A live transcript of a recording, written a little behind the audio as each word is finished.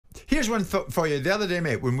Here's one for you. The other day,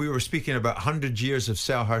 mate, when we were speaking about 100 years of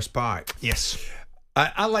Selhurst Park. Yes.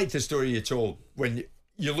 I liked the story you told when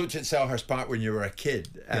you looked at Selhurst Park when you were a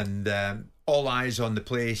kid, and all eyes on the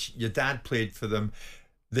place. Your dad played for them.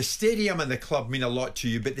 The stadium and the club mean a lot to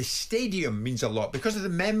you, but the stadium means a lot because of the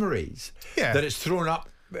memories that it's thrown up,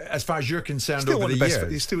 as far as you're concerned, over the years.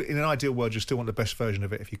 You still, in an ideal world, you still want the best version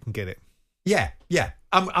of it if you can get it. Yeah.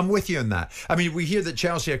 I'm with you on that. I mean, we hear that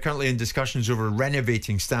Chelsea are currently in discussions over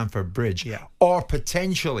renovating Stamford Bridge or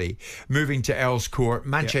potentially moving to Earls Court.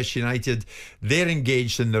 Manchester United, they're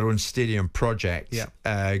engaged in their own stadium project.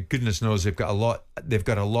 Goodness knows they've got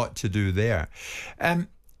a lot to do there.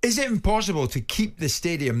 Is it impossible to keep the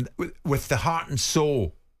stadium with the heart and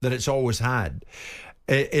soul that it's always had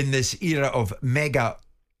in this era of mega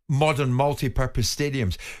modern multi-purpose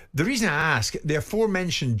stadiums? The reason I ask, the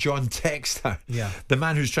aforementioned John Textor, the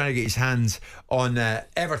man who's trying to get his hands on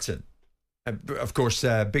Everton, of course,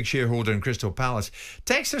 big shareholder in Crystal Palace.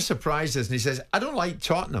 Textor surprised us and he says, I don't like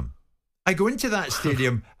Tottenham. I go into that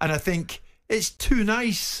stadium and I think it's too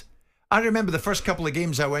nice. I remember the first couple of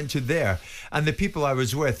games I went to there, and the people I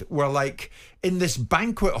was with were like in this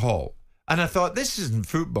banquet hall. And I thought, this isn't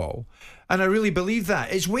football. And I really believe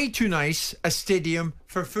that. It's way too nice, a stadium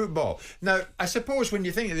for football. Now, I suppose when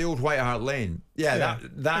you think of the old White Hart Lane,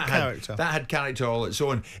 that had character all its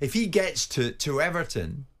own. If he gets to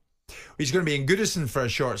Everton, he's going to be in Goodison for a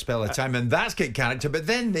short spell of time, and that's got character, but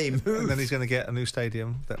then they move. And then he's going to get a new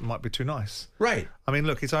stadium that might be too nice. Right. I mean,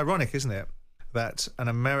 look, it's ironic, isn't it, that an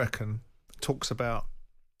American talks about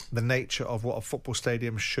the nature of what a football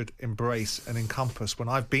stadium should embrace and encompass, when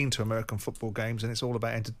I've been to American football games and it's all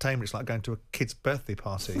about entertainment. It's like going to a kid's birthday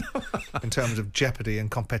party in terms of jeopardy and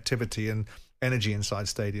competitivity and energy inside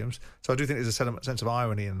stadiums. So I do think there's a sense of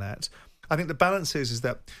irony in that. I think the balance is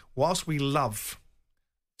that whilst we love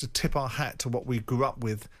to tip our hat to what we grew up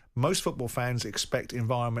with, most football fans expect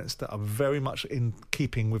environments that are very much in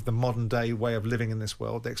keeping with the modern day way of living in this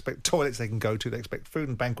world. They expect toilets they can go to. They expect food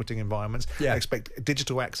and banqueting environments. They expect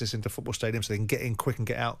digital access into football stadiums so they can get in quick and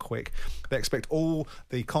get out quick. They expect all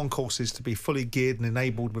the concourses to be fully geared and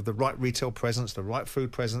enabled with the right retail presence, the right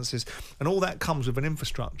food presences, and all that comes with an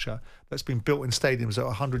infrastructure that's been built in stadiums that are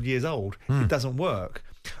 100 years old. It doesn't work.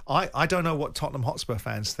 I don't know what Tottenham Hotspur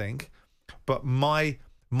fans think, but my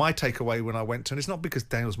takeaway when I went to, and it's not because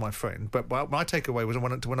Daniel's my friend, but my takeaway was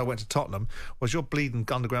when I went to Tottenham was your bleeding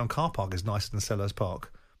underground car park is nicer than Selhurst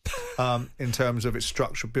Park in terms of its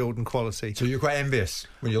structure, build and quality. So you're quite envious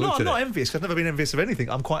when you looked at it? No, I'm not envious. I've never been envious of anything.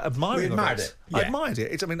 I'm quite admiring of it. I admired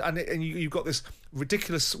it. And you've got this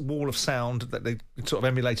ridiculous wall of sound that they sort of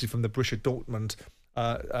emulated from the Borussia Dortmund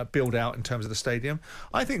build out in terms of the stadium.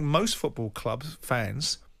 I think most football club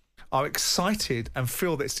fans are excited and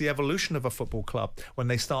feel that it's the evolution of a football club when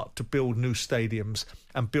they start to build new stadiums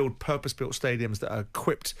and build purpose-built stadiums that are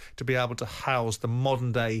equipped to be able to house the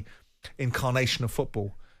modern-day incarnation of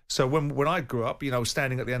football. So when I grew up,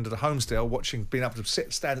 standing at the end of the homestay, watching, being able to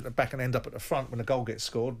stand at the back and end up at the front when a goal gets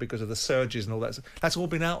scored because of the surges and all that, that's all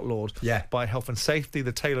been outlawed by health and safety.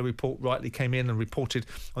 The Taylor report rightly came in and reported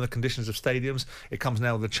on the conditions of stadiums. It comes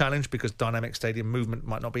now with a challenge because dynamic stadium movement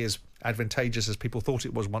might not be as advantageous as people thought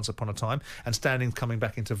it was once upon a time, and standing's coming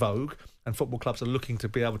back into vogue, and football clubs are looking to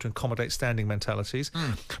be able to accommodate standing mentalities.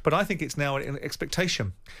 But I think it's now an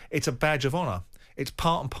expectation. It's a badge of honour. It's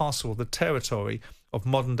part and parcel of the territory of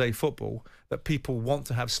modern-day football that people want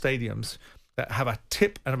to have stadiums that have a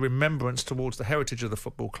tip and a remembrance towards the heritage of the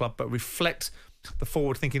football club, but reflect the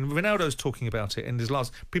forward-thinking. Ronaldo's talking about it in his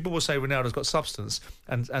last... People will say Ronaldo's got substance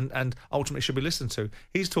and ultimately should be listened to.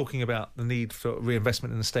 He's talking about the need for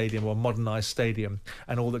reinvestment in the stadium or a modernised stadium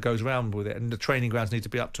and all that goes around with it, and the training grounds need to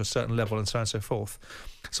be up to a certain level and so on and so forth.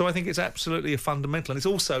 So I think it's absolutely a fundamental, and it's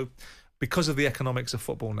also because of the economics of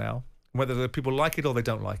football now. Whether the people like it or they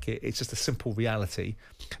don't like it, it's just a simple reality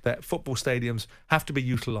that football stadiums have to be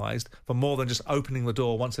utilised for more than just opening the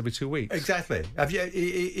door once every 2 weeks. Exactly.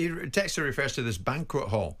 Texter refers to this banquet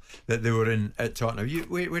hall that they were in at Tottenham.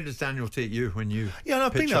 Where does Daniel take you when you? Yeah, no,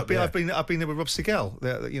 I've been there. I've been there with Rob Segal,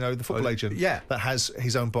 the football agent. That has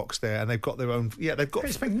his own box there, and they've got their own. Yeah, they've got.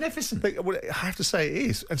 It's magnificent. I have to say it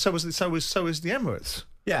is, and so is the Emirates.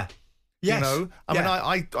 Yeah. Yes. I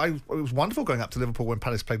mean, it was wonderful going up to Liverpool when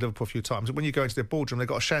Palace played Liverpool a few times. When you go into their boardroom, they've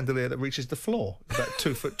got a chandelier that reaches the floor, about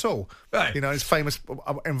 2 foot tall. Right. It's famous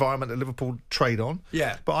environment that Liverpool trade on.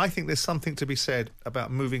 Yeah. But I think there's something to be said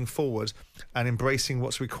about moving forward and embracing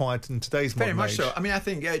what's required in today's modern age. Very much so. I mean, I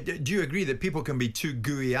think, do you agree that people can be too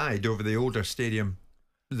gooey-eyed over the older stadium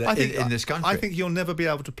in this country. I think you'll never be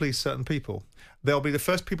able to please certain people. They'll be the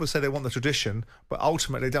first people to say they want the tradition, but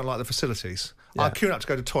ultimately they don't like the facilities. Yeah. I'm queuing up to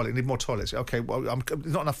go to the toilet, need more toilets. Okay, well, there's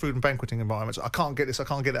not enough food and banqueting environments. I can't get this, I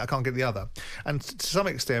can't get that, I can't get the other. And to some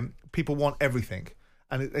extent, people want everything.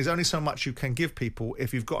 And there's only so much you can give people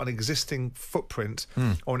if you've got an existing footprint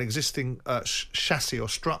or an existing chassis or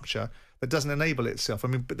structure that doesn't enable itself. I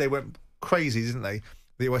mean, but they went crazy, didn't they,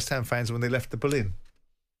 the West Ham fans, when they left the Berlin?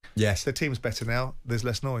 Yes. The team's better now. There's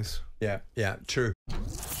less noise. Yeah, true.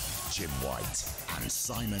 Jim White and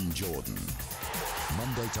Simon Jordan.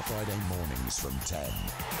 Monday to Friday mornings from 10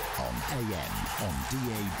 on AM, on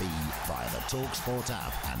DAB, via the talkSPORT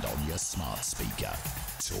app and on your smart speaker.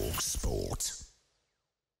 talkSPORT.